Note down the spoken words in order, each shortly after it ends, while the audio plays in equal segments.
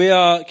We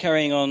are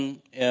carrying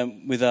on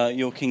with our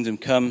Your Kingdom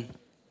Come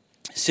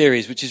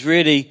series, which is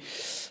really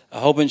a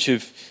whole bunch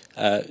of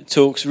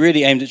talks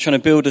really aimed at trying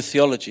to build a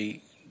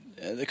theology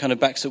that kind of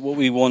backs up what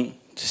we want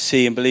to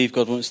see and believe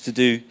God wants to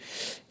do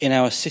in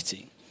our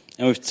city.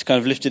 And we've kind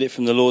of lifted it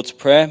from the Lord's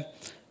Prayer.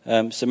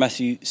 So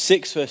Matthew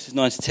 6, verses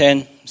 9 to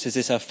 10 says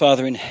this: Our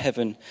Father in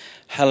heaven,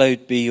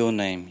 hallowed be your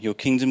name. Your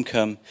kingdom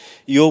come,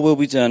 your will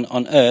be done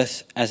on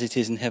earth as it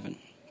is in heaven.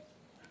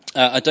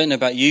 I don't know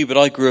about you, but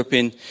I grew up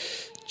in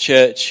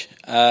church,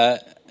 and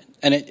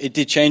it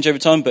did change over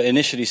time, but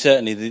initially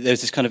certainly there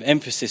was this kind of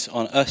emphasis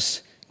on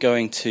us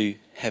going to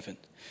heaven.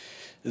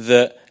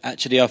 That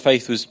actually our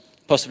faith was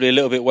possibly a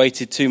little bit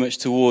weighted too much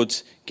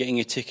towards getting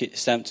a ticket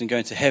stamped and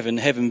going to heaven.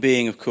 Heaven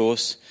being, of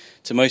course,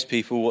 to most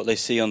people what they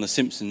see on The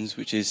Simpsons,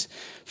 which is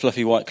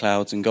fluffy white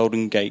clouds and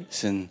golden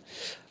gates. And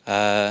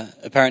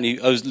apparently,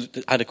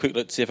 I had a quick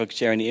look to see if I could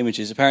share any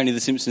images. Apparently The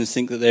Simpsons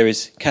think that there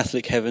is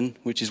Catholic heaven,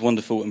 which is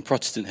wonderful, and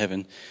Protestant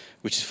heaven,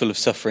 which is full of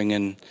suffering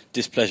and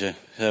displeasure.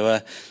 So,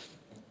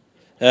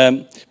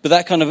 but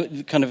that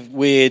kind of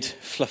weird,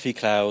 fluffy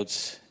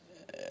clouds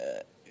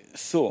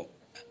thought.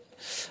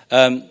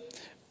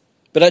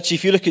 But actually,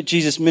 if you look at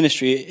Jesus'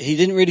 ministry, he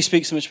didn't really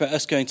speak so much about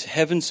us going to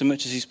heaven, so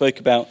much as he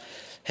spoke about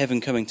heaven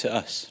coming to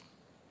us.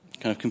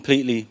 Kind of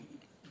completely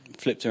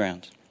flipped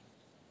around.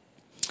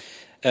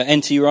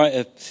 N.T. Wright,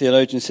 a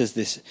theologian, says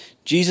this: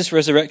 Jesus'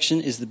 resurrection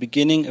is the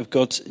beginning of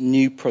God's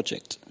new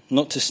project.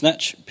 Not to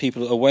snatch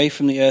people away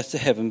from the earth to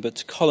heaven, but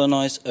to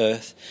colonize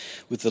earth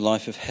with the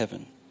life of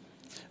heaven.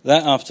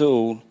 That, after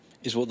all,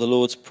 is what the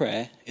Lord's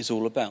Prayer is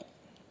all about.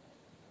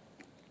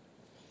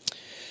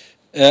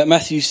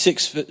 Matthew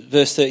 6,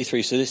 verse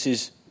 33. So this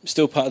is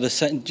still part of the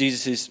set.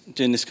 Jesus is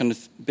doing this kind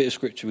of bit of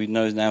scripture we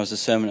know now as the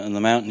Sermon on the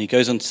Mount. And he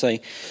goes on to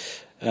say,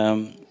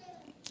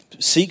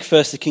 seek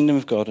first the kingdom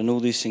of God, and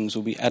all these things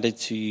will be added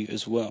to you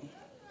as well.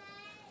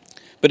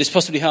 But it's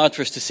possibly hard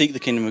for us to seek the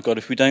kingdom of God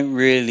if we don't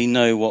really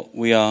know what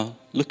we are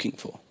looking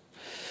for.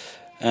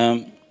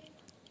 And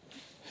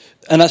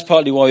that's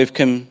partly why we've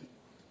come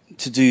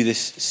to do this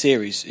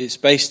series. It's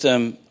based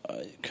kind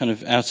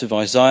of out of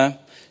Isaiah,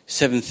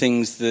 7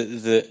 things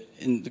that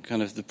in the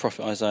kind of the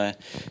prophet Isaiah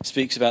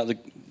speaks about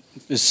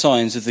the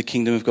signs of the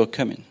kingdom of God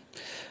coming.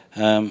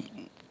 And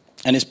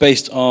it's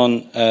based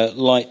on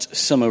light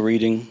summer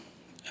reading,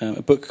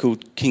 a book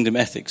called Kingdom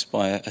Ethics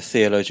by a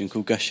theologian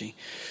called Gushie.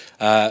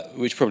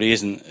 Which probably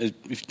isn't,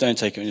 if you don't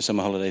take it on your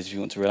summer holidays if you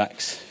want to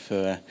relax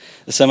for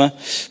the summer.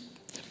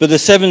 But the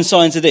 7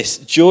 signs are this: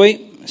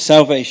 joy,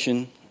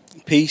 salvation,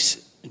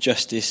 peace,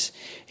 justice,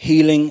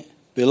 healing,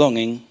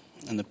 belonging,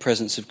 and the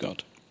presence of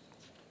God.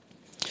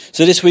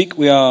 So this week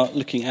we are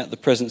looking at the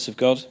presence of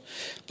God.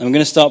 And I'm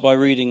going to start by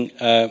reading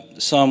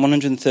Psalm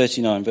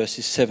 139,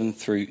 verses 7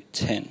 through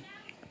 10.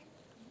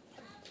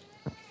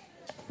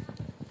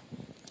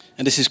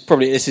 And this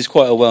is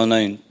quite a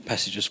well-known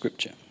passage of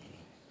Scripture.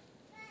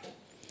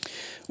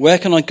 Where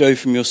can I go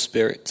from your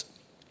spirit?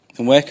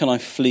 And where can I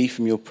flee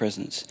from your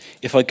presence?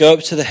 If I go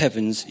up to the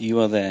heavens, you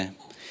are there.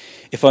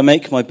 If I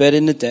make my bed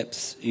in the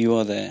depths, you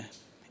are there.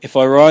 If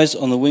I rise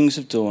on the wings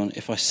of dawn,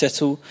 if I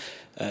settle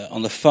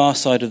on the far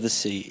side of the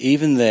sea,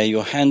 even there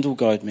your hand will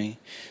guide me,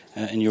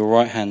 and your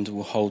right hand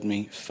will hold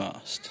me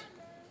fast.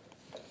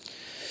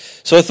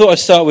 So I thought I'd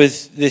start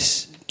with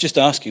this, just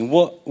asking,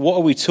 what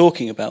are we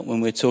talking about when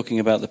we're talking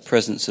about the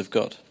presence of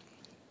God?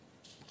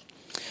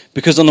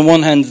 Because on the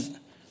one hand,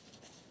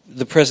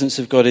 the presence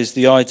of God is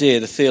the idea,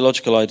 the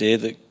theological idea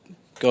that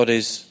God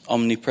is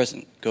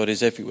omnipresent. God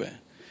is everywhere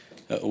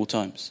at all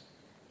times.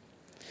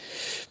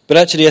 But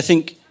actually, I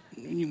think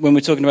when we're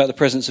talking about the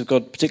presence of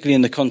God, particularly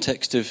in the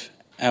context of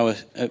our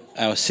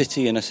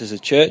city and us as a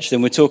church,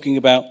 then we're talking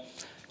about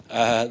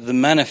the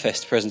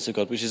manifest presence of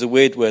God, which is a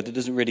weird word that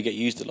doesn't really get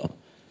used a lot.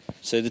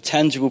 So the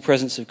tangible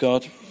presence of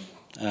God.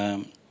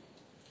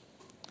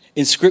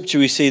 In Scripture,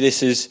 we see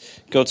this as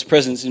God's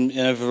presence in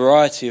a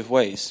variety of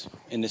ways,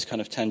 in this kind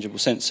of tangible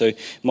sense. So it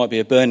might be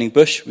a burning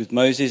bush with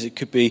Moses. It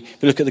could be,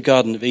 if you look at the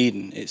Garden of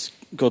Eden, it's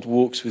God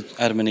walks with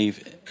Adam and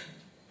Eve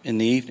in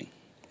the evening.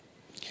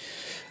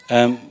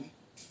 But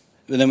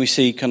then we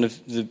see kind of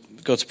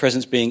God's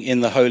presence being in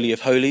the Holy of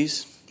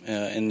Holies,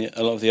 in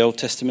a lot of the Old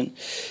Testament.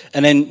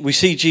 And then we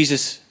see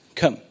Jesus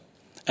come.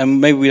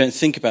 And maybe we don't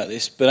think about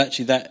this, but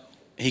actually that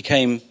he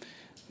came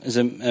as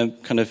a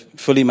kind of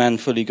fully man,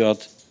 fully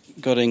God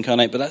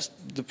incarnate, but that's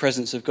the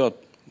presence of God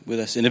with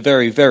us in a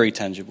very, very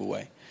tangible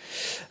way.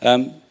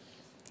 And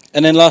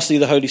then lastly,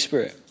 the Holy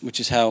Spirit,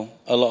 which is how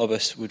a lot of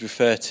us would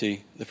refer to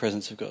the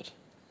presence of God.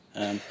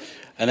 And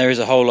there is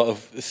a whole lot of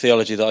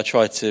theology that I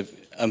try to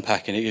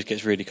unpack, and it just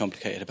gets really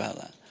complicated about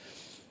that.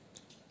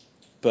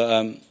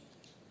 But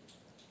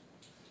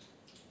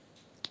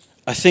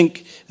I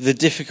think the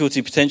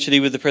difficulty potentially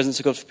with the presence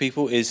of God for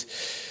people is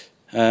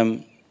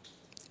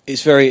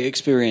it's very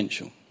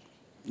experiential.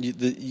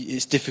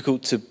 It's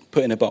difficult to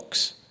put in a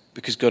box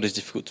because God is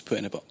difficult to put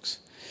in a box.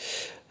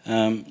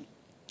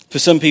 For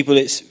some people,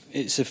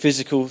 it's a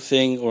physical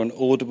thing or an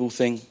audible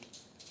thing.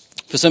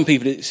 For some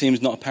people, it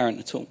seems not apparent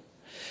at all.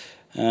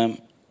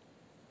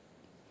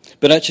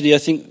 But actually, I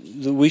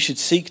think that we should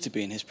seek to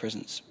be in his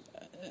presence.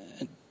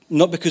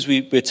 Not because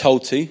we're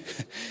told to,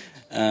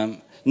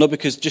 not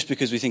just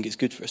because we think it's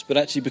good for us, but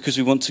actually because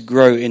we want to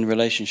grow in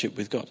relationship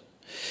with God.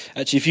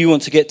 Actually, if you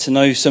want to get to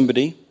know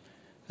somebody,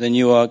 then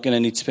you are going to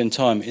need to spend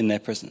time in their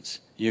presence.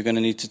 You're going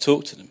to need to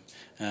talk to them,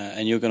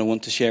 and you're going to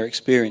want to share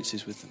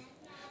experiences with them.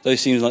 Those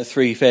seem like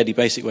three fairly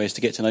basic ways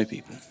to get to know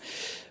people.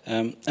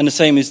 And the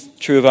same is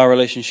true of our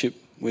relationship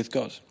with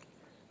God.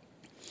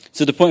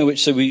 To the point at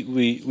which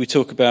we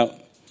talk about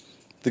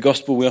the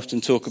gospel, we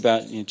often talk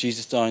about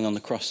Jesus dying on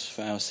the cross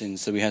for our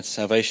sins so we had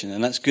salvation.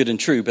 And that's good and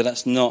true, but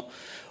that's not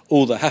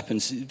all that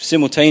happens.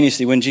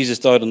 Simultaneously, when Jesus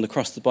died on the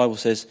cross, the Bible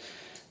says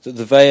that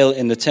the veil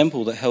in the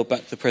temple that held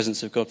back the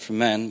presence of God from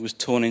man was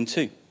torn in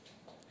two.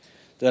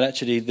 That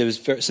actually there was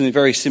something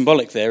very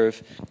symbolic there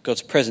of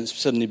God's presence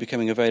suddenly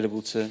becoming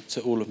available to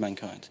all of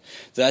mankind.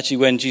 That actually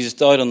when Jesus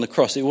died on the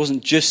cross, it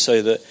wasn't just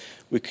so that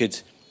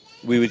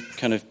we would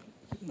kind of,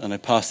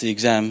 pass the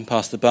exam,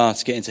 pass the bar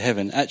to get into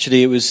heaven.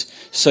 Actually, it was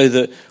so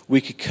that we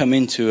could come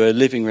into a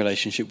living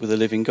relationship with a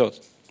living God.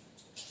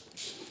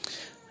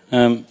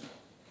 And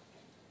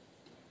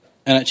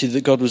actually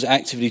that God was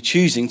actively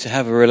choosing to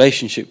have a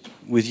relationship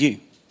with you,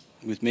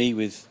 with me,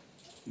 with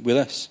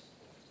us.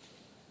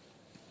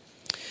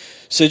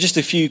 So just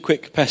a few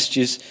quick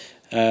passages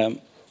to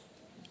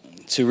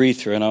read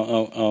through, and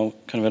I'll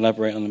kind of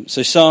elaborate on them.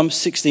 So Psalm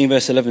 16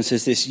 verse 11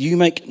 says this: "You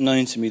make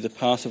known to me the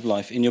path of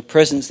life. In your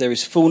presence there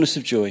is fullness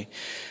of joy,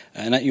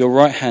 and at your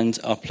right hand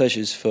are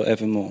pleasures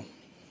forevermore."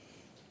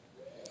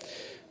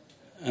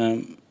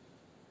 And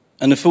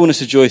the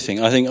fullness of joy thing,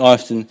 I think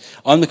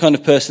I'm the kind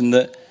of person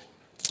that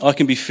I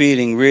can be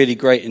feeling really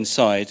great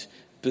inside,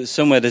 but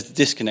somewhere there's a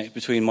disconnect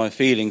between my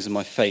feelings and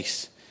my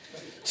face.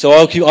 So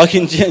I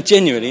can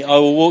genuinely, I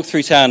will walk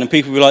through town and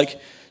people will be like,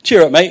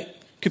 "Cheer up, mate.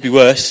 Could be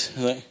worse."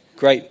 I'm like,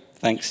 "Great,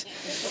 thanks."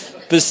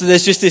 But so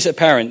there's just this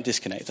apparent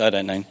disconnect. I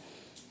don't know.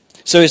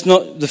 So it's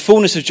not, the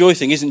fullness of joy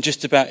thing isn't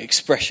just about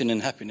expression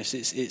and happiness.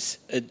 It's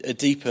a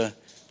deeper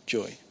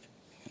joy,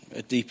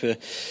 a deeper,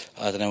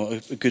 I don't know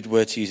what a good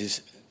word to use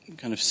is,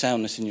 kind of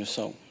soundness in your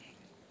soul.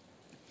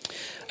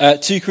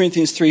 2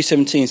 Corinthians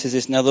 3:17 says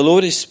this: "Now the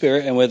Lord is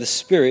Spirit, and where the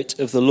Spirit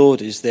of the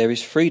Lord is, there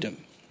is freedom."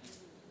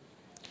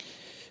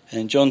 And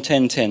in John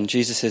 10:10,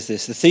 Jesus says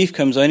this: "The thief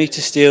comes only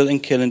to steal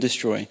and kill and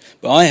destroy,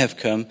 but I have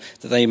come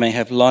that they may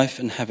have life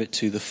and have it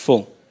to the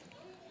full."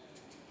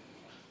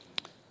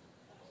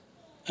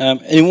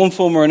 In one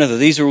form or another,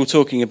 these are all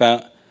talking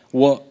about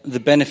what the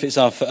benefits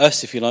are for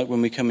us, if you like,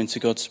 when we come into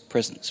God's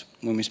presence,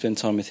 when we spend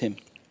time with him.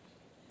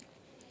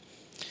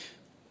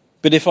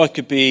 But if I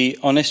could be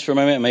honest for a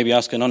moment and maybe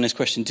ask an honest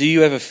question, do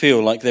you ever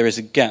feel like there is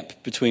a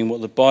gap between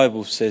what the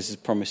Bible says is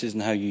promises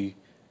and how you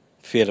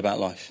feel about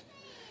life?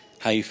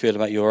 How you feel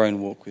about your own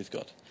walk with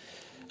God?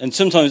 And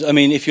sometimes,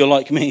 if you're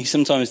like me,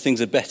 sometimes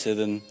things are better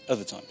than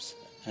other times.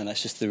 And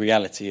that's just the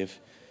reality of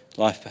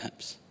life,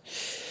 perhaps.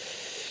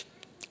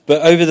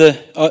 But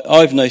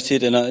I've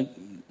noted, and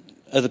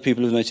other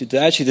people have noted,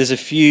 that actually there's a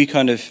few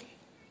kind of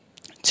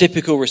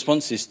typical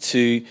responses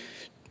to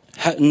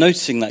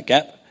noticing that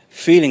gap,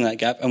 feeling that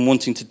gap, and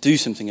wanting to do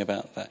something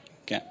about that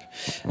gap.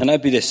 And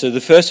that'd be this. So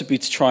the first would be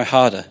to try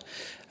harder.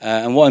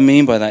 And what I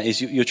mean by that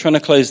is you're trying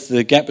to close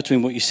the gap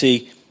between what you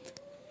see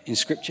in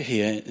Scripture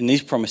here, in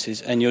these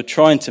promises, and you're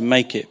trying to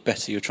make it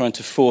better. You're trying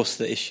to force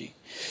the issue.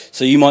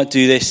 So you might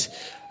do this,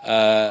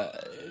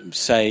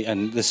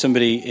 and there's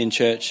somebody in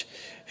church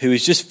who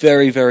is just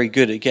very, very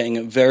good at getting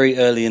up very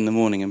early in the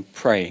morning and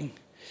praying.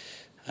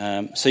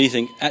 So you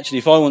think, actually,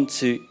 if I want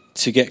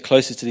to get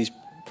closer to these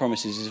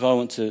promises, if I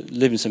want to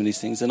live in some of these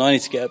things, then I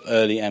need to get up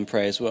early and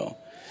pray as well.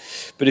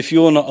 But if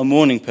you're not a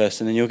morning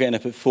person and you're getting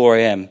up at 4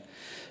 a.m.,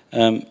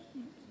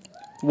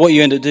 what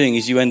you end up doing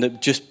is you end up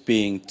just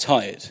being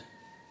tired.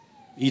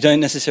 You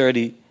don't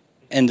necessarily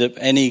end up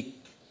any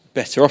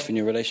better off in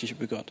your relationship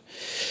with God.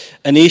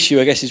 And the issue,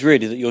 I guess, is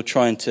really that you're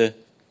trying to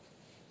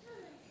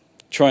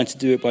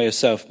do it by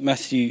yourself.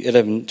 Matthew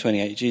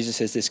 11:28, Jesus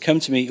says this: "Come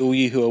to me, all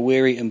you who are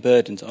weary and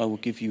burdened, I will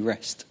give you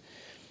rest."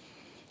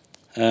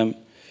 And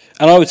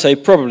I would say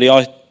probably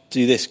I would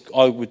do this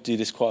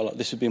quite a lot.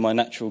 This would be my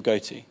natural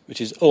go-to, which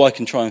is, I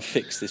can try and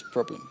fix this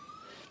problem.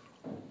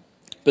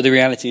 But the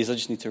reality is I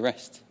just need to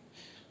rest.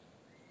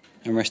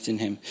 And rest in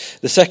him.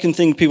 The second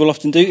thing people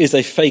often do is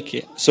they fake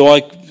it. So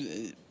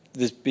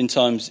there's been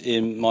times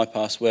in my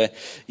past where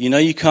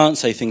you can't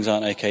say things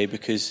aren't okay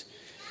because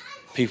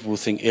people will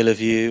think ill of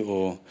you,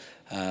 or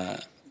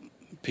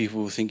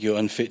people will think you're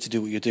unfit to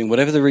do what you're doing.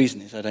 Whatever the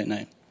reason is, I don't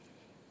know.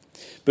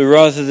 But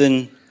rather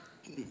than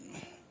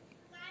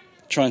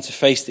trying to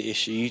face the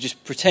issue, you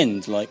just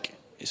pretend like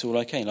it's all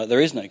okay, like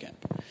there is no gap.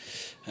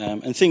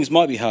 And things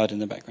might be hard in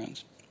the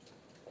background.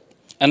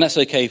 And that's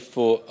okay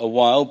for a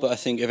while, but I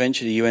think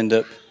eventually you end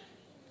up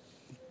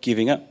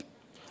giving up.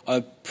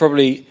 I've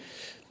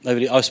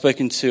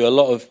spoken to a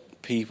lot of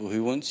people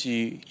who, once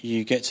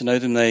you get to know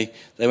them, they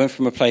went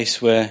from a place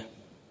where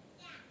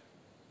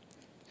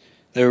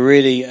they were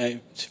really,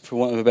 for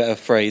want of a better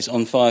phrase,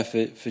 on fire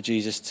for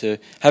Jesus, to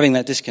having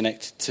that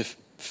disconnect, to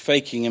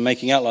faking and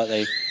making out like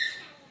they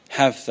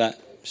have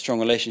that strong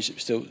relationship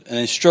still, and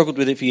then struggled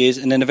with it for years,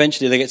 and then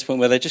eventually they get to the point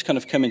where they just kind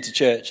of come into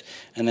church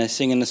and they're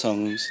singing the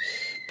songs,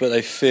 but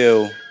they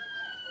feel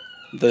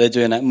that they're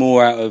doing that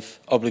more out of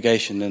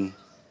obligation than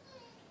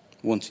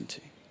wanting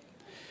to,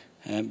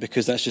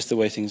 because that's just the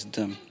way things are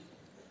done.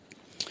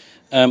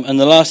 And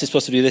the last is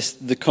possibly this,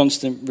 the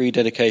constant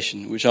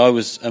rededication, which I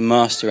was a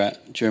master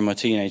at during my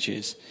teenage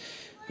years,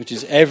 which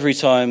is every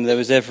time there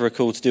was ever a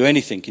call to do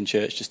anything in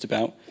church, just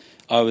about,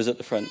 I was at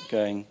the front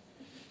going,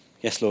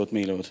 yes, Lord,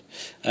 me, Lord.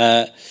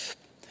 But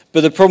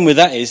the problem with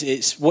that is,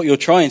 it's what you're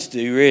trying to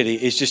do,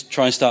 really, is just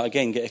try and start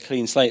again, get a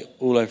clean slate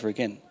all over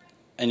again.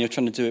 And you're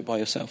trying to do it by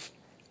yourself.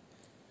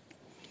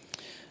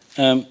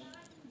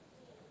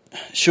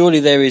 Surely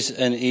there is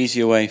an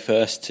easier way for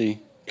us to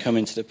come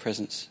into the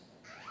presence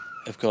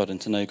of God and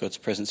to know God's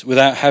presence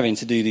without having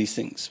to do these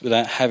things,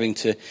 without having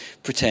to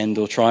pretend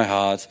or try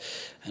hard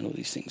and all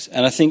these things.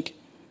 And I think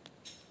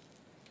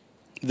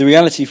the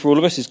reality for all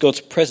of us is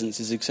God's presence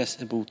is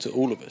accessible to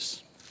all of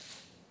us.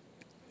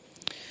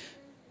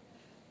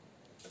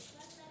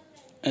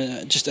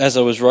 Just as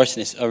I was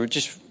writing this, I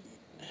just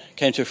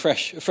came to a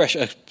fresh,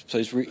 I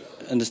suppose,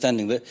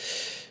 understanding that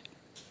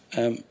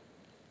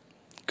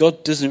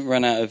God doesn't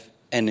run out of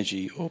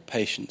energy or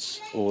patience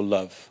or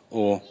love,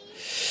 or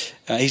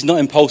he's not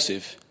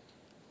impulsive.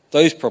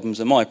 Those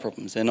problems are my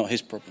problems, they're not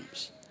his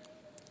problems.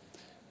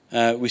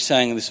 We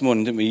sang this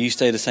morning, didn't we? You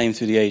stay the same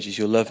through the ages,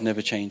 your love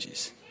never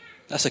changes.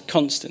 That's a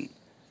constant.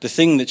 The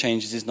thing that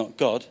changes is not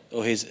God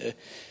or his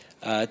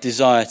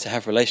desire to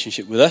have a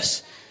relationship with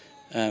us,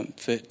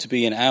 to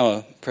be in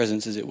our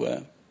presence, as it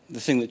were. The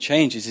thing that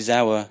changes is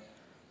our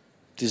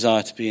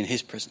desire to be in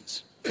his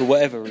presence, for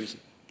whatever reason.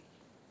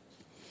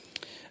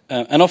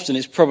 And often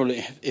it's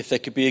probably, if there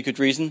could be a good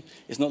reason,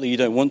 it's not that you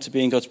don't want to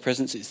be in God's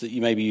presence, it's that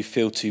maybe you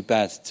feel too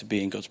bad to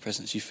be in God's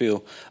presence. You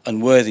feel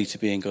unworthy to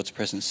be in God's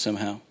presence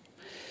somehow.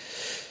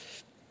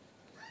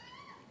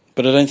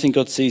 But I don't think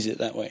God sees it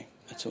that way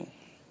at all.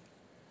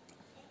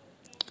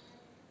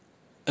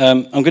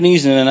 I'm going to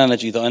use an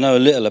analogy that I know a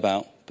little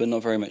about, but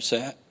not very much.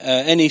 So,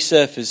 any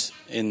surfers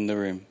in the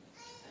room?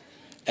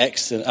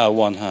 Excellent. Oh,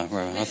 one, huh?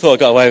 Right. I thought I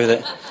got away with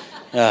it.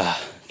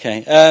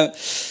 Okay.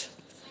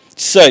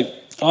 So,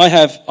 I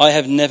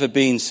have never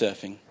been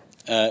surfing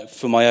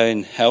for my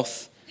own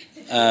health.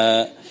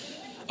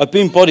 I've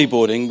been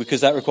bodyboarding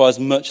because that requires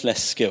much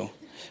less skill.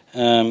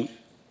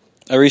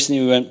 I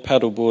recently went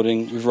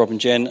paddleboarding with Rob and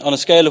Jen. On a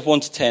scale of 1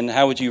 to 10,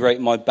 how would you rate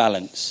my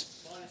balance?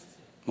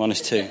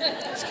 -2.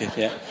 That's good,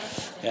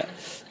 yeah.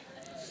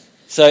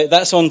 So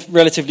that's on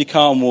relatively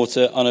calm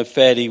water on a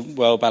fairly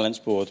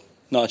well-balanced board.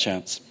 Not a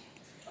chance.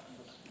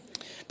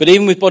 But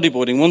even with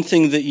bodyboarding, one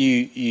thing that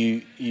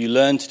you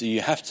learn to do,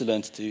 you have to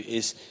learn to do,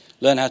 is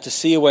learn how to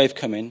see a wave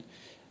come in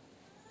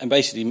and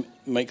basically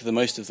make the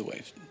most of the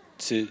wave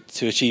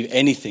to achieve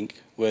anything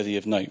worthy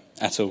of note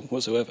at all,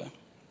 whatsoever.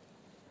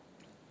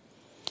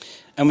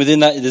 And within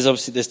that,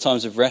 there's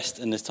times of rest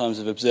and there's times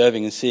of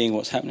observing and seeing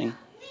what's happening.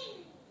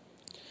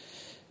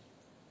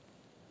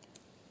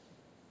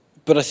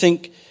 But I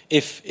think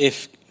if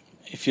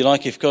you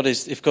like, if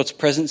God's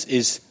presence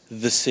is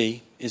the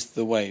sea, is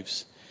the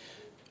waves,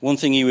 one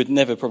thing you would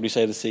never probably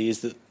say to the sea is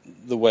that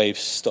the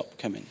waves stop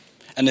coming.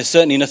 And there's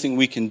certainly nothing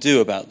we can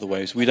do about the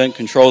waves. We don't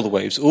control the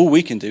waves. All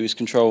we can do is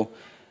control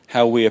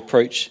how we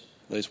approach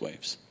those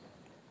waves.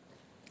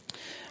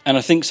 And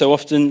I think so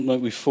often,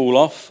 like, we fall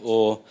off,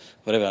 or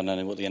whatever, I don't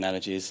know what the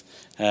analogy is.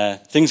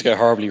 Things go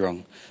horribly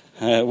wrong.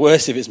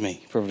 Worse if it's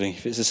me, probably,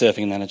 if it's a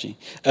surfing analogy.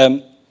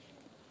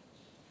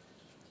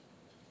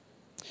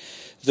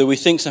 That we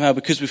think somehow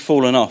because we've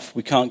fallen off,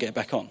 we can't get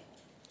back on.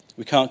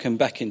 We can't come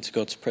back into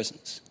God's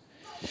presence.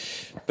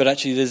 But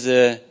actually,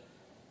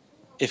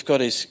 if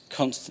God is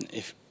constant,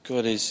 if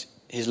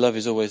his love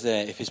is always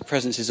there, if his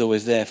presence is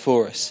always there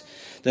for us,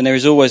 then there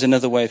is always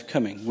another way of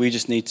coming. We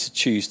just need to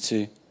choose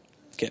to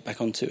get back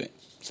onto it.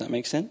 Does that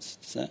make sense?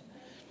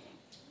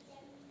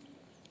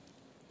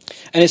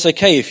 And it's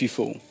okay if you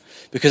fall,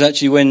 because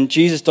actually when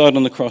Jesus died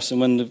on the cross and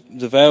when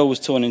the veil was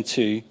torn in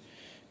two,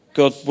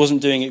 God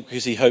wasn't doing it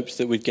because he hoped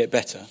that we'd get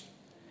better.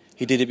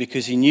 He did it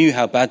because he knew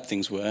how bad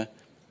things were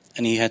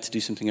and he had to do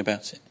something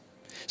about it.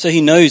 So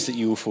he knows that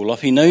you will fall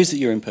off. He knows that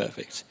you're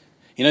imperfect.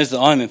 He knows that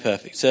I'm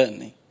imperfect,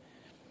 certainly.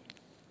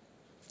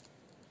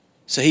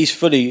 So he's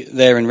fully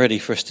there and ready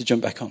for us to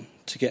jump back on,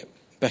 to get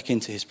back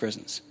into his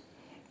presence.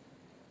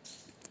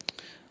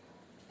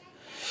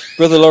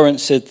 Brother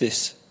Lawrence said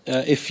this,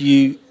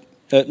 you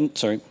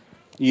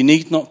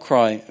need not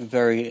cry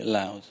very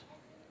loud.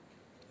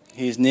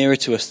 He is nearer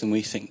to us than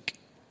we think.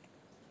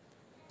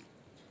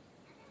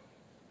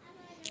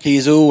 He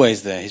is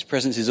always there. His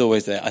presence is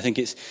always there. I think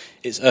it's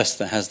us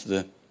that has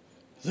the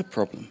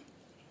problem.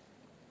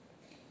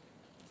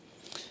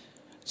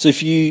 So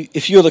if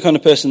you're the kind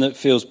of person that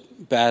feels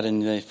bad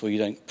and therefore you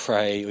don't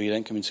pray or you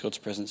don't come into God's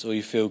presence, or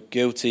you feel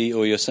guilty,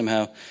 or you're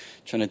somehow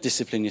trying to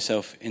discipline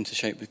yourself into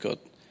shape with God,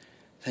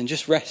 then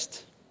just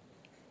rest.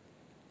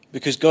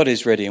 Because God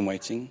is ready and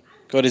waiting.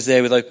 God is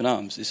there with open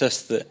arms. It's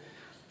us that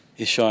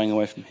is shying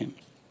away from him.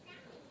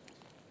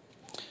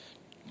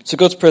 So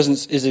God's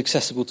presence is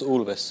accessible to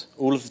all of us,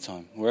 all of the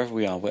time, wherever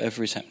we are,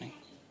 whatever is happening.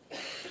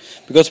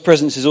 But God's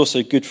presence is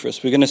also good for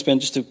us. We're going to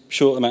spend just a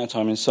short amount of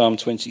time in Psalm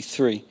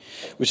 23,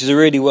 which is a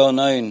really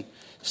well-known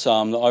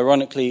psalm that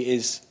ironically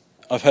is,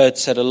 I've heard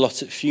said a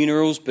lot at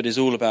funerals, but is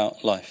all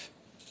about life.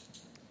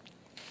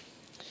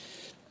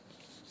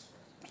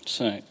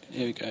 So,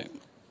 here we go.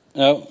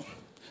 Now,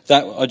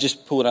 that I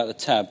just pulled out the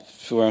tab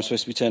for where I'm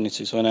supposed to be turning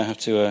to, so I now have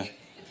to,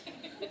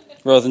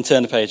 rather than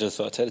turn the page, I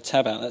thought I'd take the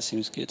tab out. That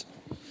seems good.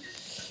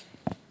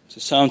 So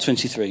Psalm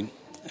 23.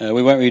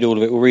 We won't read all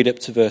of it. We'll read up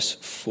to verse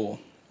 4.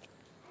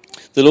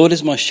 The Lord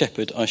is my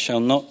shepherd, I shall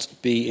not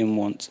be in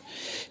want.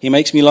 He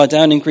makes me lie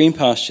down in green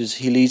pastures.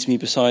 He leads me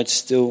beside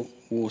still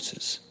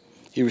waters.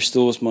 He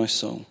restores my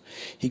soul.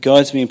 He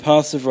guides me in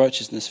paths of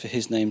righteousness for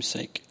his name's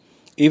sake.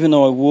 Even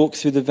though I walk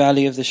through the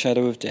valley of the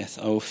shadow of death,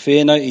 I will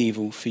fear no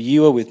evil, for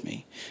you are with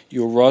me.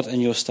 Your rod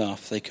and your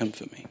staff, they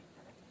comfort me.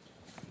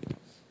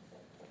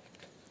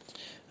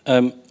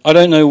 I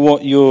don't know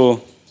what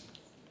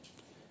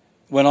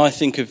when I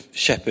think of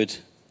shepherd,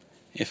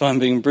 if I'm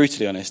being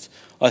brutally honest,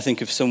 I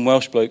think of some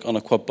Welsh bloke on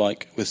a quad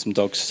bike with some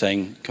dogs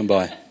saying, come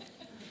by.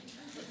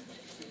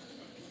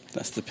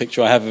 That's the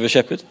picture I have of a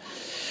shepherd.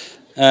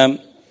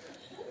 But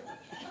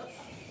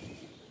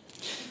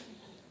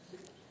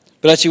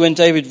actually when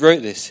David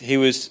wrote this,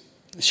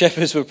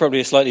 shepherds were probably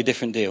a slightly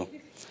different deal.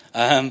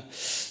 They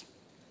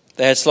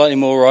had slightly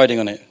more riding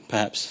on it,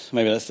 perhaps.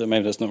 Maybe that's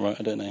not right,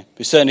 I don't know.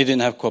 But certainly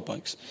didn't have quad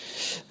bikes.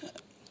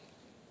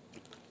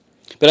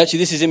 But actually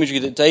this is imagery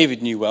that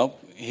David knew well.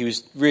 He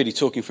was really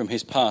talking from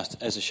his past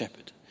as a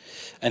shepherd.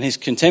 And his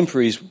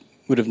contemporaries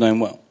would have known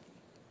well.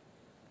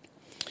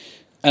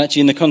 And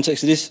actually in the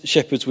context of this,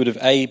 shepherds would have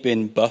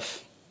been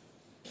buff.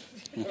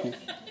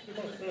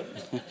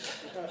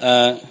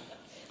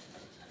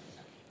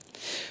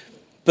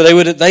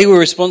 But they were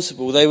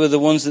responsible. They were the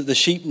ones that the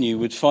sheep knew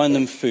would find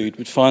them food,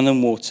 would find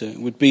them water,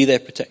 would be their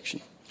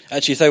protection.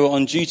 Actually, if they were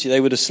on duty, they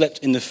would have slept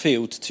in the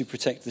field to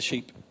protect the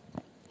sheep.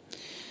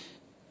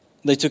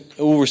 They took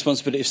all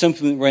responsibility. If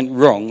something went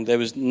wrong, there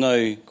was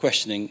no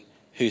questioning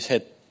whose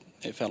head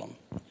it fell on.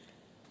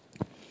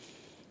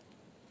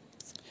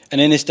 And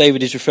in this,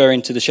 David is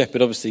referring to the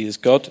shepherd, obviously, as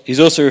God. He's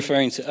also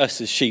referring to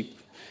us as sheep,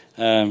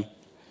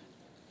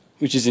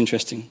 which is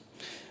interesting.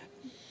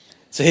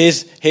 So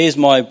here's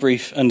my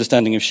brief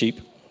understanding of sheep.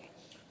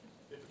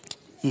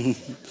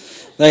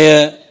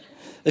 They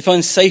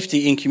find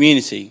safety in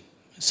community.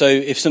 So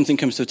if something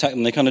comes to attack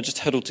them, they kind of just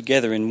huddle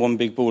together in one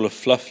big ball of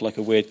fluff, like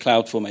a weird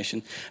cloud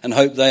formation, and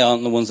hope they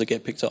aren't the ones that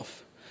get picked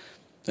off.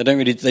 They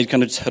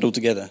kind of just huddle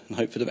together and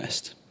hope for the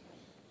best.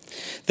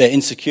 They're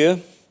insecure.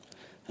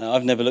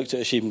 I've never looked at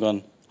a sheep and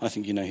gone, I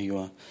think you know who you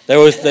are. They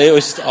always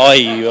just eye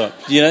you up.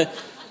 You know,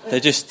 they're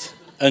just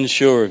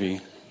unsure of you.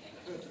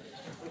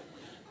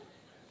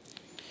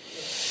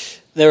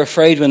 They're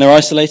afraid when they're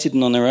isolated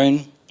and on their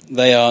own.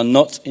 They are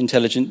not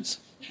intelligent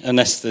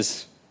unless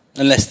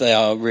they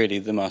are really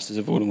the masters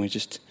of all and we're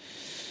just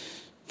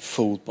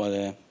fooled by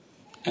their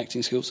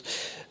acting skills.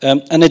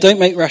 And they don't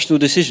make rational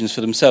decisions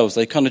for themselves.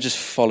 They kind of just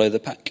follow the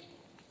pack.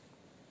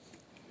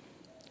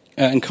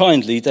 And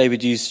kindly,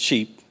 David used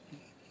sheep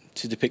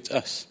to depict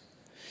us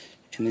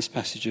in this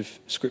passage of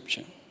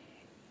Scripture.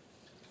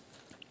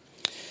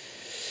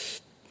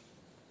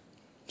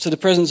 So the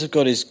presence of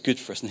God is good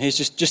for us. And here's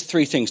just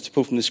three things to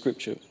pull from the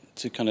Scripture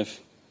to kind of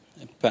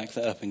back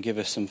that up and give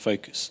us some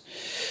focus.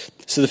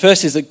 So the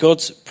first is that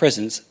God's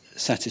presence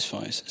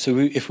satisfies. So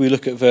if we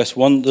look at verse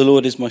 1, the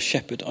Lord is my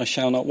shepherd, I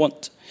shall not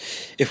want.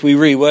 If we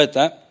reword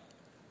that,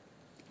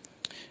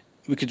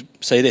 we could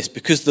say this: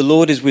 because the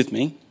Lord is with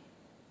me,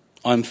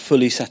 I'm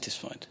fully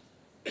satisfied.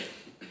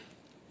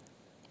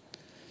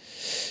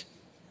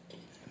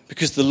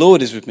 Because the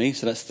Lord is with me,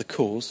 so that's the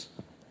cause,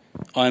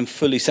 I'm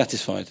fully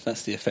satisfied.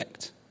 That's the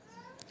effect.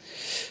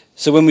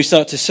 So when we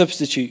start to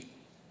substitute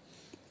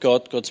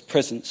God's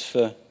presence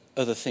for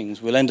other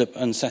things, we'll end up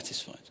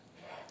unsatisfied.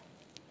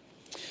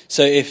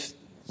 So if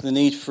the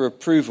need for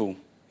approval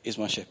is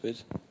my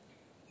shepherd,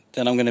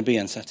 then I'm going to be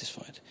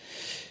unsatisfied.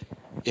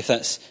 If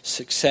that's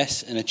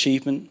success and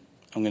achievement,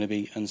 I'm going to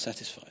be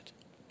unsatisfied.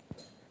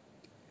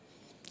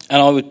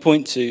 And I would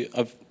point to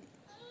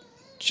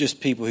just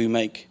people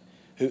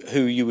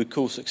who you would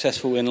call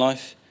successful in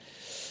life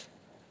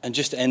and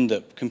just end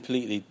up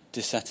completely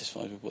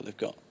dissatisfied with what they've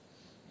got.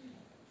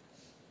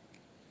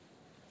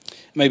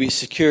 Maybe it's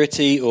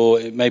security, or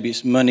maybe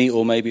it's money,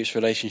 or maybe it's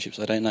relationships,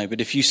 I don't know.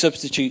 But if you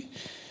substitute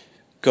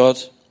God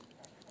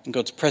and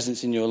God's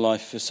presence in your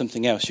life for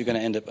something else, you're going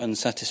to end up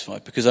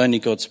unsatisfied, because only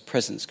God's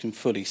presence can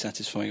fully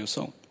satisfy your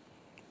soul.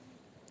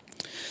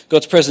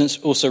 God's presence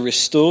also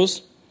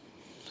restores.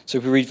 So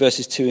if we read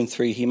verses 2 and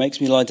 3, he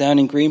makes me lie down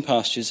in green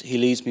pastures, he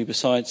leads me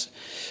beside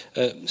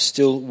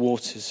still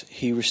waters,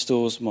 he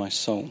restores my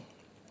soul.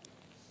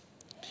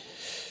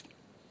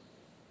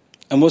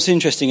 And what's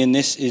interesting in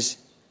this is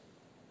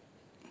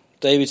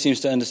David seems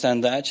to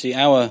understand that actually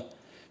our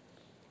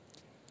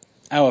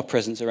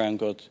presence around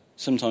God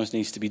sometimes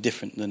needs to be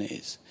different than it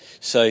is.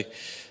 So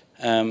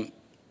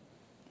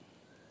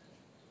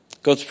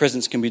God's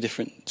presence can be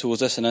different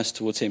towards us and us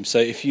towards him. So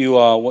if you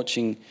are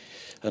watching,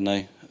 I don't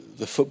know,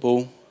 the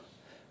football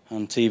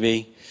on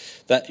TV,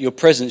 that your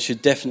presence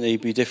should definitely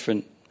be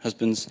different,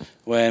 husbands,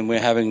 when we're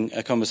having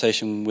a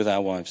conversation with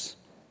our wives.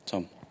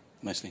 Tom,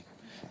 mostly.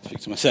 I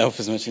speak to myself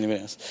as much as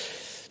anybody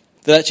else.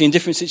 That actually in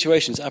different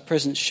situations, our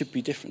presence should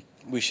be different.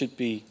 We should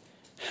be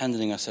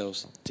handling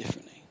ourselves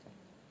differently.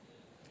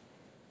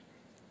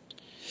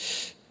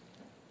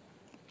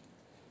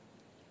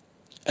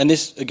 And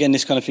this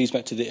kind of feeds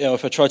back to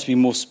if I try to be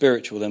more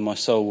spiritual, then my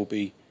soul will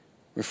be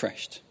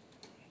refreshed.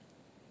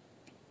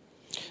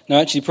 Now,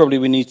 actually, probably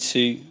we need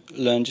to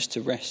learn just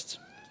to rest.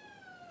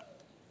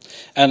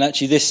 And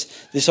actually,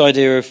 this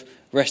idea of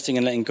resting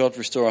and letting God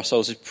restore our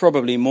souls is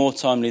probably more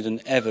timely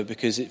than ever,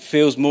 because it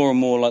feels more and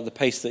more like the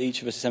pace that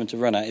each of us is having to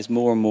run at is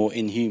more and more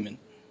inhuman.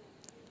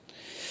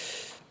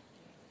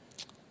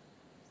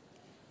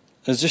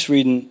 I was just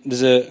reading,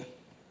 there's a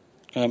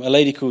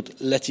lady called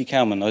Letty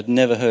Cowman I'd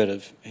never heard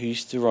of, who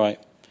used to write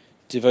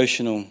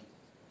devotional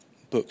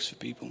books for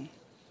people.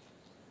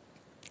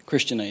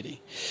 Christian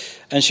lady.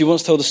 And she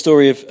once told a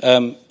story of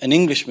an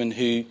Englishman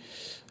who,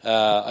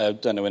 I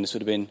don't know when this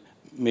would have been,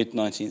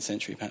 mid-19th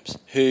century perhaps,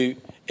 who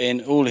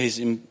in all his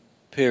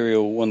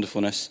imperial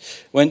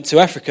wonderfulness went to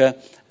Africa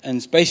and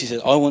basically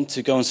said, I want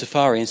to go on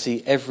safari and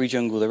see every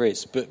jungle there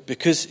is. But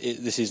because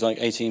this is like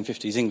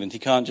 1850s England, he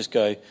can't just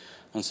go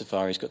on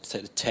safari. He's got to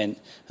take the tent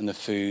and the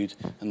food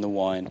and the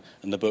wine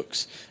and the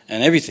books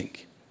and everything.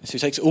 So he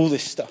takes all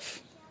this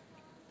stuff.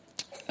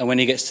 And when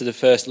he gets to the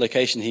first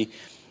location, he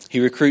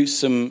recruits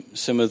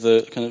some of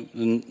the kind of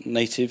the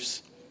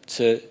natives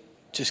to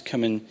just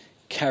come and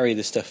carry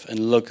the stuff and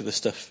lug the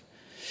stuff.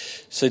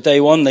 So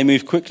day one, they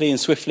move quickly and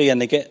swiftly,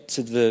 and they get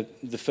to the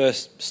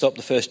first stop,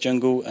 the first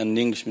jungle, and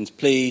the Englishman's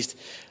pleased.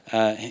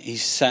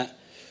 He's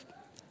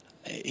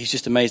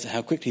just amazed at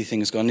how quickly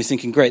things gone. He's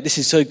thinking, great, this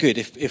is so good.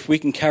 If we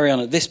can carry on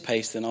at this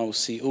pace, then I will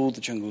see all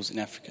the jungles in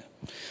Africa.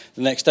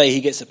 The next day,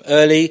 he gets up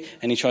early,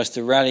 and he tries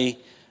to rally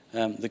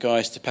the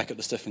guys to pack up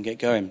the stuff and get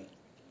going.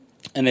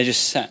 And they're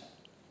just sat.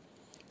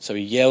 So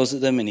he yells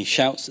at them, and he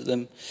shouts at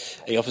them.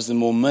 He offers them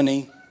more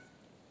money,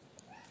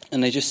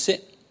 and they just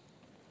sit.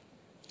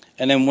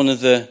 And then one of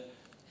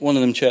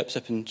them chirps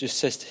up and just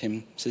says to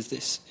him, says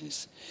this,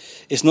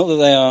 it's not that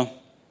they are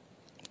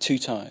too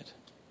tired.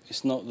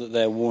 It's not that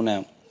they're worn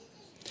out.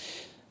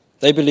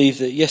 They believe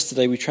that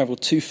yesterday we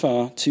travelled too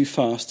far, too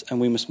fast, and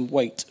we must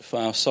wait for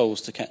our souls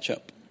to catch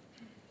up.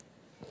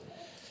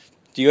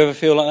 Do you ever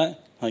feel like that?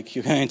 Like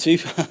you're going too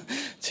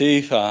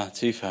far,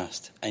 too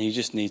fast, and you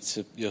just need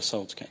your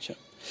soul to catch up.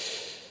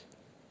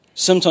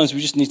 Sometimes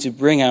we just need to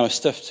bring our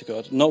stuff to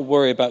God, not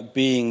worry about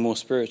being more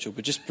spiritual,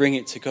 but just bring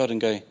it to God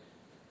and go,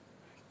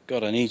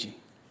 God, I need you.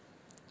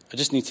 I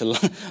just need to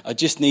rest. I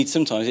just need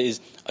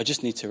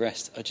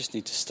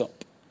to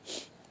stop.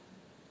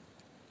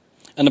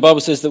 And the Bible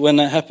says that when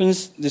that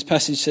happens, this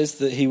passage says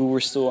that he will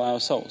restore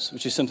our souls,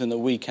 which is something that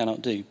we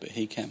cannot do, but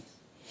he can.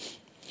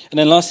 And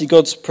then lastly,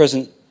 God's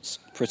presence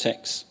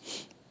protects.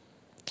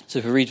 So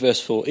if we read verse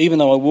 4, even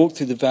though I walk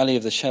through the valley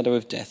of the shadow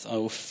of death, I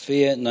will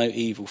fear no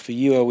evil, for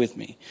you are with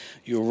me.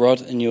 Your rod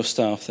and your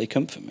staff, they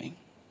comfort me.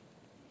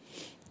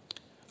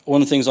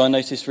 One of the things I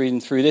noticed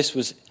reading through this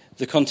was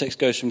the context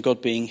goes from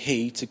God being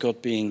he to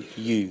God being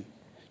you.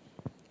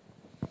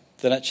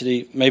 That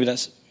actually, maybe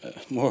that's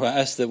more about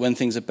us, that when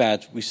things are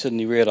bad, we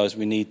suddenly realise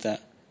we need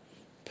that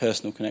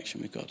personal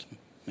connection with God.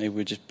 Maybe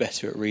we're just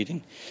better at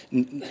reading,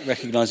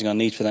 recognising our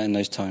need for that in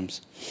those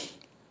times.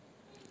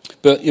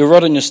 But your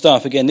rod and your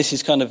staff, again, this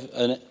is kind of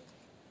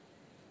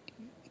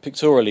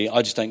pictorially,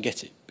 I just don't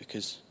get it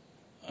because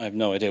I have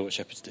no idea what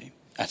shepherds do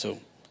at all.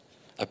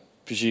 I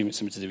presume it's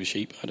something to do with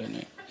sheep, I don't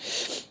know.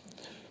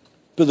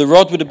 But the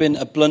rod would have been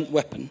a blunt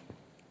weapon,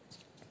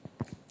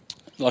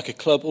 like a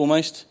club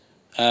almost,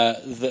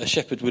 that a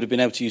shepherd would have been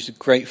able to use with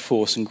great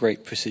force and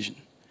great precision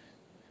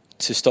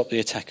to stop the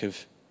attack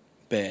of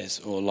bears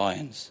or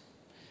lions.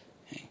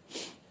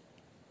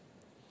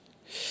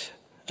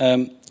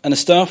 And a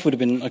staff would have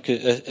been like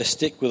a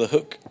stick with a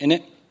hook in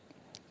it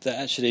that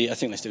actually, I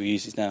think they still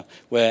use these now,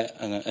 where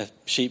a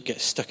sheep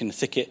gets stuck in the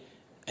thicket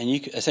and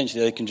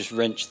essentially they can just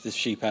wrench the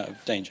sheep out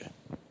of danger,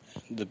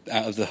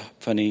 out of the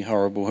funny,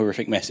 horrible,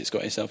 horrific mess it's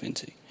got itself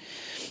into.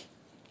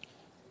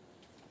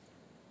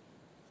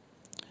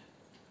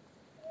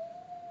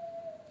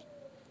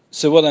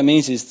 So what that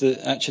means is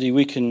that actually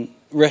we can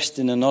rest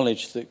in the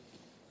knowledge that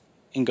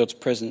in God's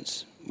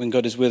presence, when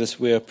God is with us,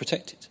 we are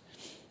protected.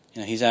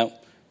 He's out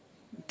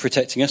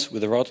protecting us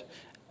with a rod,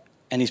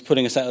 and he's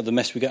pulling us out of the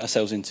mess we get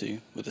ourselves into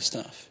with the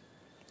staff.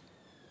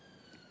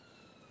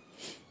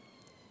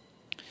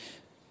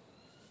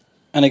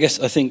 And I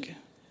think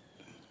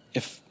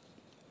if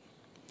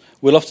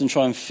we'll often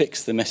try and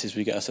fix the messes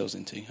we get ourselves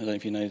into. I don't know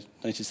if you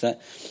noticed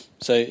that.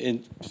 So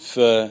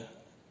for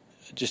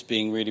just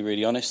being really,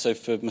 really honest, so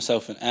for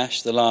myself and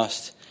Ash, the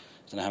last,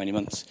 I don't know how many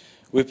months,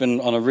 we've been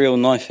on a real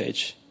knife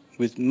edge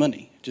with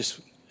money.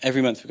 Just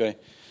every month we go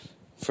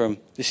from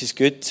this is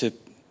good to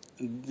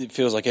it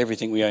feels like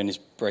everything we own is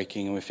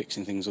breaking and we're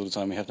fixing things all the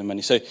time. We have no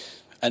money. So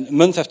And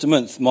month after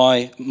month,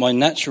 my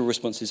natural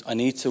response is, I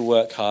need to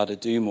work harder,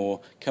 do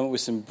more, come up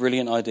with some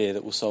brilliant idea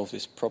that will solve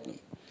this problem.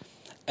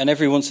 And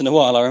every once in a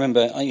while, I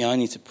remember, I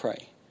need to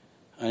pray.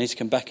 I need to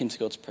come back into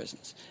God's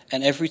presence.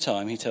 And every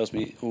time he tells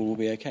me all will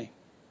be okay.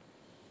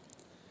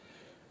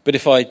 But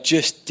if I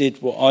just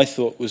did what I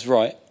thought was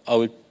right, I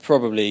would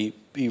probably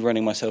be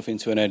running myself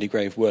into an early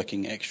grave,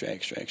 working extra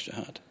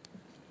hard.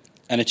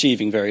 And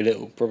achieving very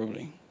little,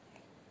 probably.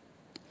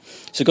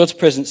 So God's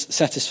presence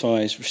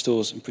satisfies,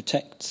 restores, and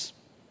protects.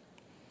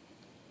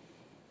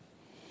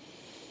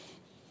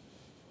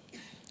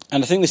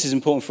 And I think this is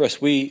important for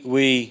us.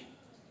 We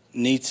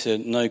need to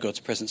know God's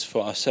presence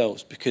for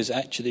ourselves, because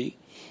actually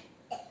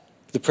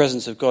the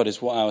presence of God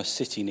is what our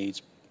city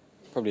needs,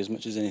 probably as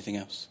much as anything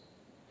else.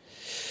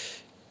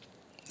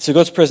 So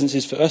God's presence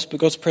is for us, but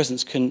God's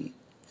presence can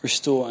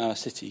restore our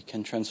city,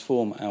 can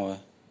transform our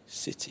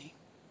city.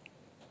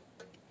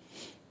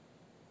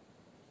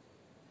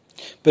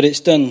 But it's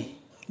done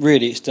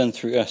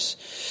through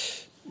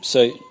us.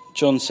 So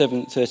John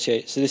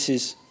 7:38. So this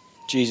is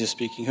Jesus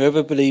speaking.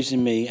 Whoever believes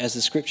in me, as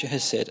the scripture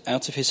has said,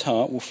 out of his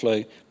heart will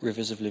flow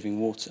rivers of living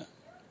water.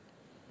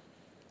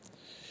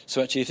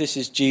 So actually, if this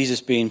is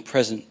Jesus being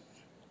present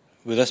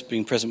with us,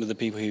 being present with the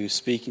people he was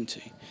speaking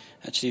to,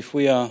 actually, if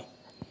we are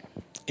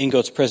in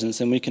God's presence,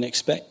 then we can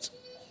expect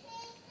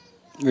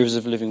rivers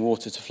of living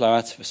water to flow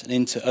out of us and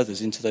into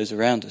others, into those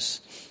around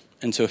us,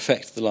 and to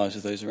affect the lives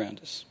of those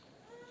around us.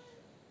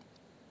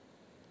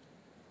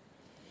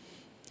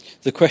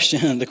 The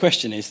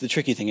question is, the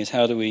tricky thing is,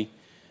 how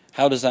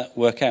does that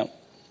work out?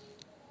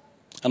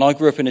 And I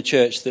grew up in a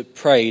church that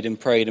prayed and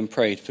prayed and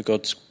prayed for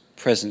God's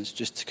presence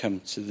just to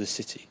come to the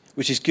city,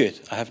 which is good.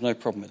 I have no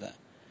problem with that.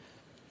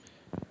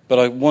 But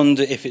I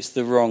wonder if it's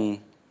the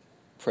wrong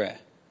prayer.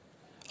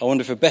 I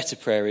wonder if a better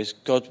prayer is,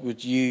 God,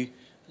 would you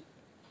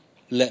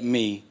let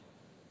me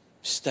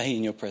stay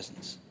in your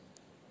presence?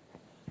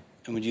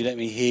 And would you let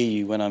me hear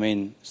you when I'm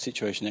in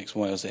situation X,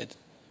 Y, or Z?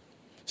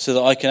 So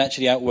that I can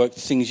actually outwork the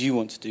things you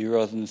want to do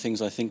rather than the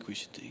things I think we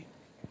should do.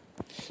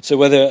 So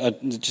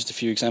just a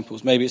few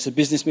examples. Maybe it's a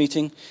business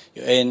meeting,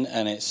 you're in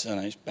and it's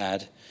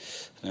bad.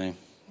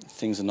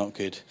 Things are not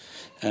good.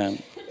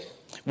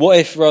 What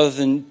if rather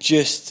than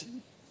just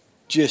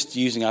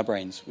using our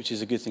brains, which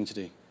is a good thing to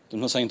do. I'm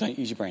not saying don't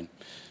use your brain.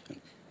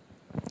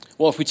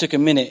 What if we took a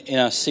minute in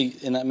our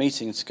seat in that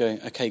meeting to go,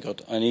 okay,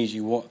 God, I need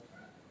you.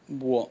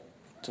 What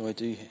do I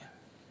do here?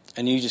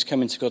 And you just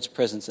come into God's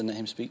presence and let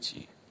him speak to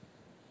you.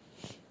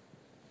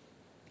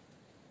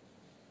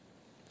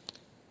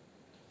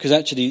 Because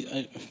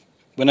actually,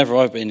 whenever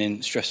I've been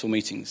in stressful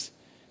meetings,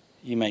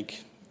 you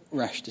make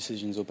rash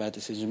decisions or bad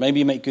decisions. Maybe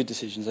you make good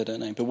decisions, I don't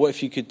know. But what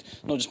if you could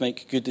not just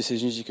make good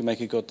decisions, you could make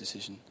a God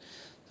decision?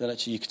 That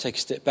actually you could take a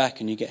step back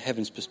and you get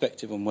heaven's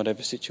perspective on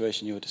whatever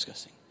situation you're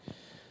discussing.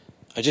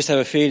 I just have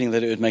a feeling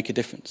that it would make a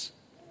difference,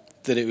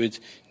 that it would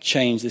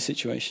change the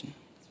situation.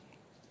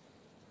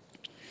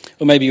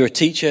 Or maybe you're a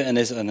teacher and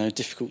there's a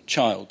difficult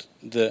child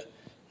that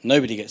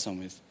nobody gets on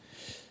with.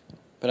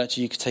 But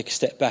actually you could take a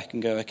step back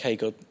and go, okay,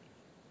 God,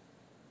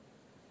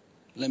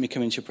 let me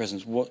come into your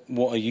presence.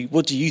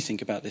 What do you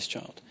think about this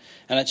child?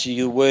 And actually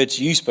your words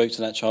you spoke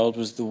to that child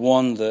was the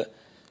one that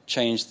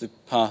changed the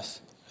path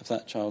of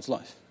that child's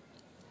life.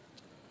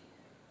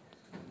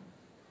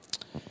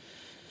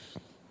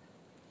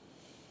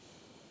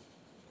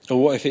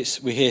 Or what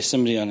if we hear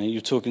somebody,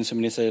 you're talking to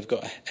somebody and say they've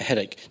got a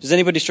headache. Does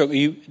anybody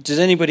struggle? Does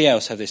anybody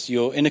else have this?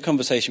 You're in a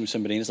conversation with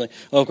somebody and it's like,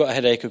 I've got a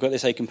headache, I've got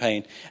this ache and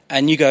pain.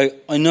 And you go,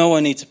 I know I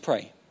need to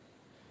pray.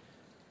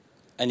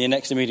 And your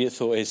next immediate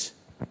thought is,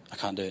 I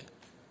can't do it.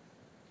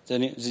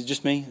 Is it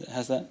just me that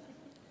has that?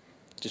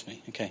 Just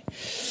me, okay.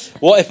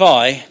 What if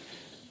I,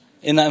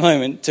 in that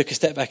moment, took a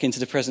step back into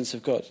the presence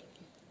of God?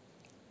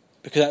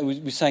 Because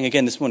we sang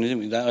again this morning,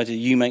 didn't we? That idea,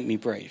 you make me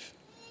brave.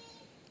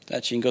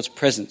 Actually, in God's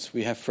presence,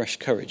 we have fresh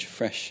courage,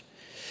 fresh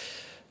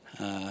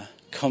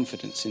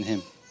confidence in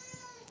him,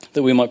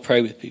 that we might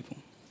pray with people.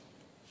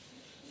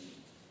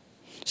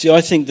 See, I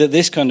think that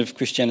this kind of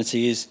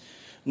Christianity is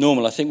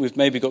normal. I think we've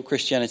maybe got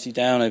Christianity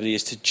down over the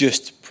years to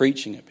just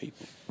preaching at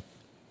people.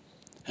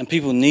 And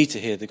people need to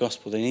hear the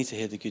gospel, they need to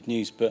hear the good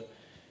news. But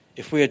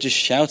if we are just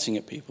shouting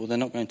at people, they're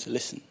not going to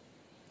listen.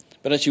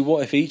 But actually,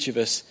 what if each of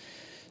us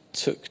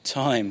took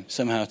time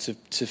somehow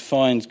to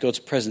find God's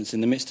presence in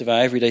the midst of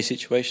our everyday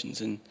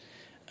situations and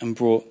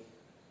brought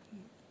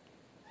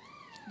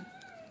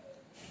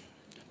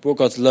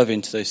God's love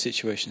into those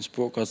situations,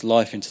 brought God's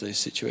life into those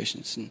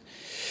situations, and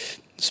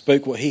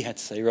spoke what he had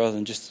to say rather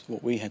than just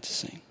what we had to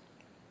say.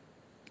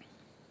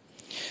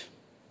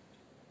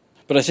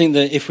 But I think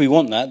that if we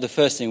want that, the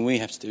first thing we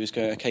have to do is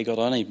go, okay, God,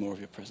 I need more of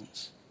your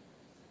presence.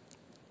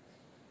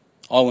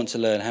 I want to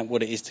learn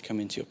what it is to come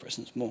into your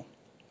presence more.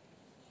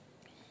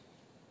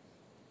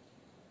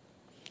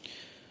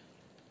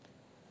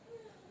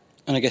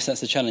 And I guess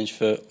that's the challenge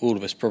for all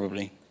of us,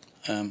 probably.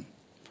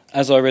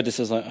 As I read this,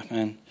 I was like, oh,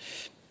 man,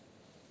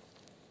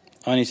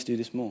 I need to do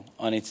this more.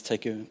 I need to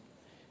take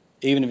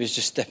even if it's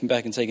just stepping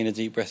back and taking a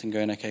deep breath and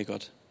going, okay,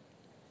 God,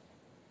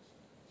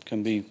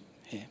 come be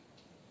here.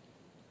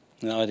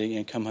 And that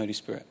idea, come Holy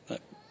Spirit,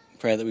 that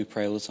prayer that we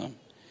pray all the time.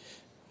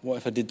 What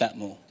if I did that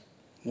more?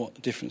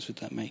 What difference would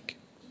that make?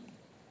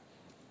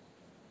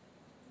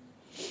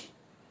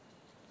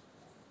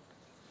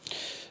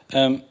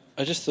 I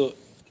just thought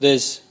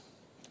there's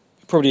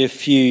probably a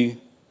few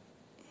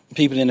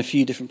people in a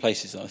few different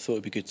places that I thought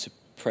would be good to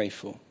pray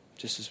for,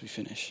 just as we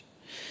finish.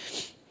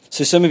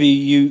 So some of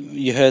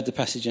you heard the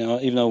passage,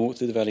 even though I walked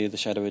through the valley of the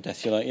shadow of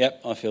death, you're like,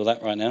 yep, I feel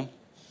that right now.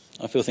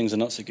 I feel things are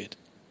not so good.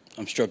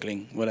 I'm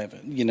struggling, whatever,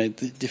 the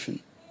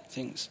different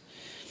things.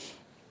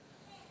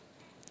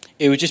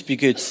 It would just be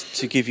good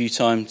to give you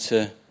time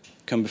to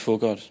come before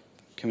God,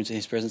 come into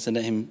his presence and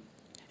let him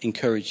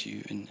encourage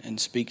you and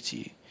speak to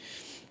you.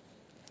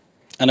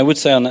 And I would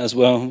say on that as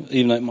well,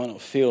 even though it might not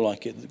feel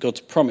like it,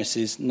 God's promise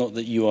is not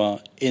that you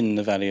are in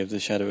the valley of the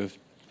shadow of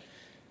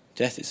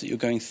death, it's that you're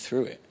going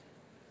through it.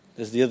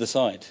 There's the other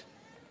side.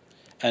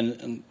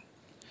 And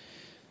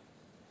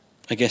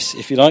I guess,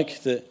 if you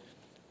like, that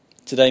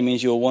today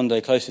means you're one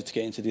day closer to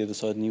getting to the other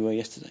side than you were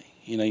yesterday.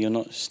 You're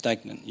not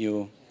stagnant.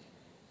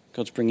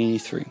 God's bringing you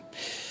through.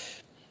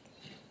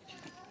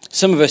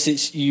 Some of us,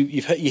 it's you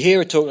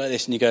hear a talk like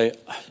this and you go,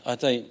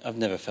 I've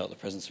never felt the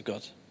presence of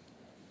God.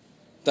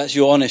 That's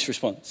your honest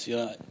response.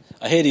 You're like,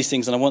 I hear these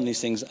things and I want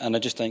these things and I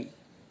just don't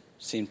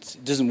it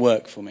doesn't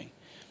work for me.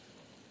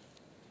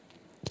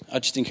 I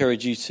just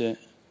encourage you to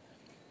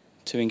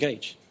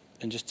engage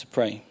and just to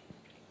pray.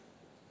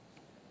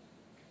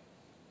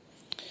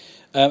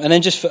 And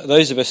then just for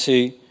those of us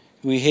who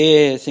we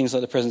hear things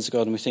like the presence of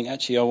God and we think,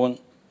 actually, I want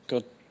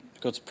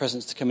God's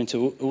presence to come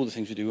into all the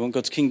things we do. We want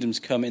God's kingdom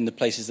to come in the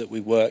places that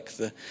we work,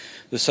 the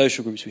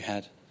social groups we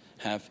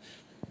have.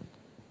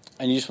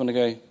 And you just want to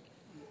go,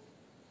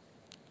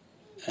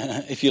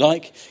 if you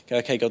like, go,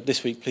 okay, God,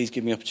 this week, please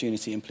give me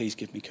opportunity and please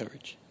give me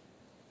courage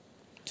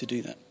to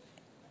do that.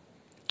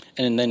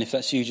 And then if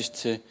that's you, just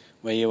to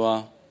where you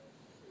are,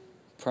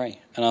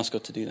 pray and ask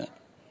God to do that.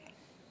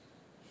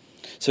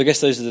 So I guess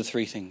those are the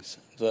three things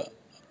that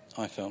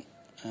I felt.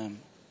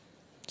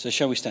 So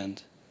shall we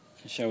stand?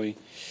 Shall we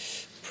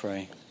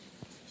pray?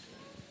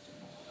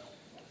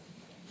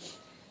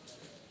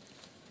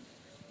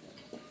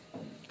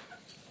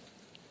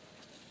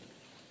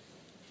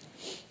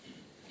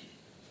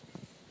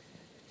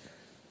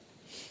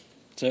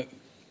 So,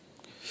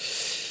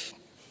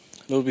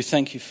 Lord, we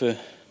thank you for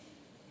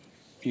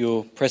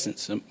your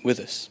presence with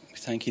us. We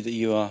thank you that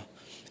you are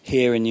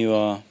here and you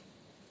are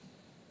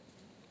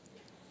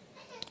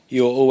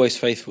always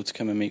faithful to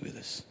come and meet with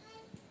us.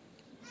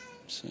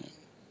 So,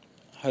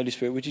 Holy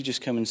Spirit, would you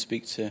just come and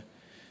speak to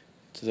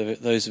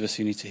those of us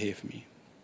who need to hear from you?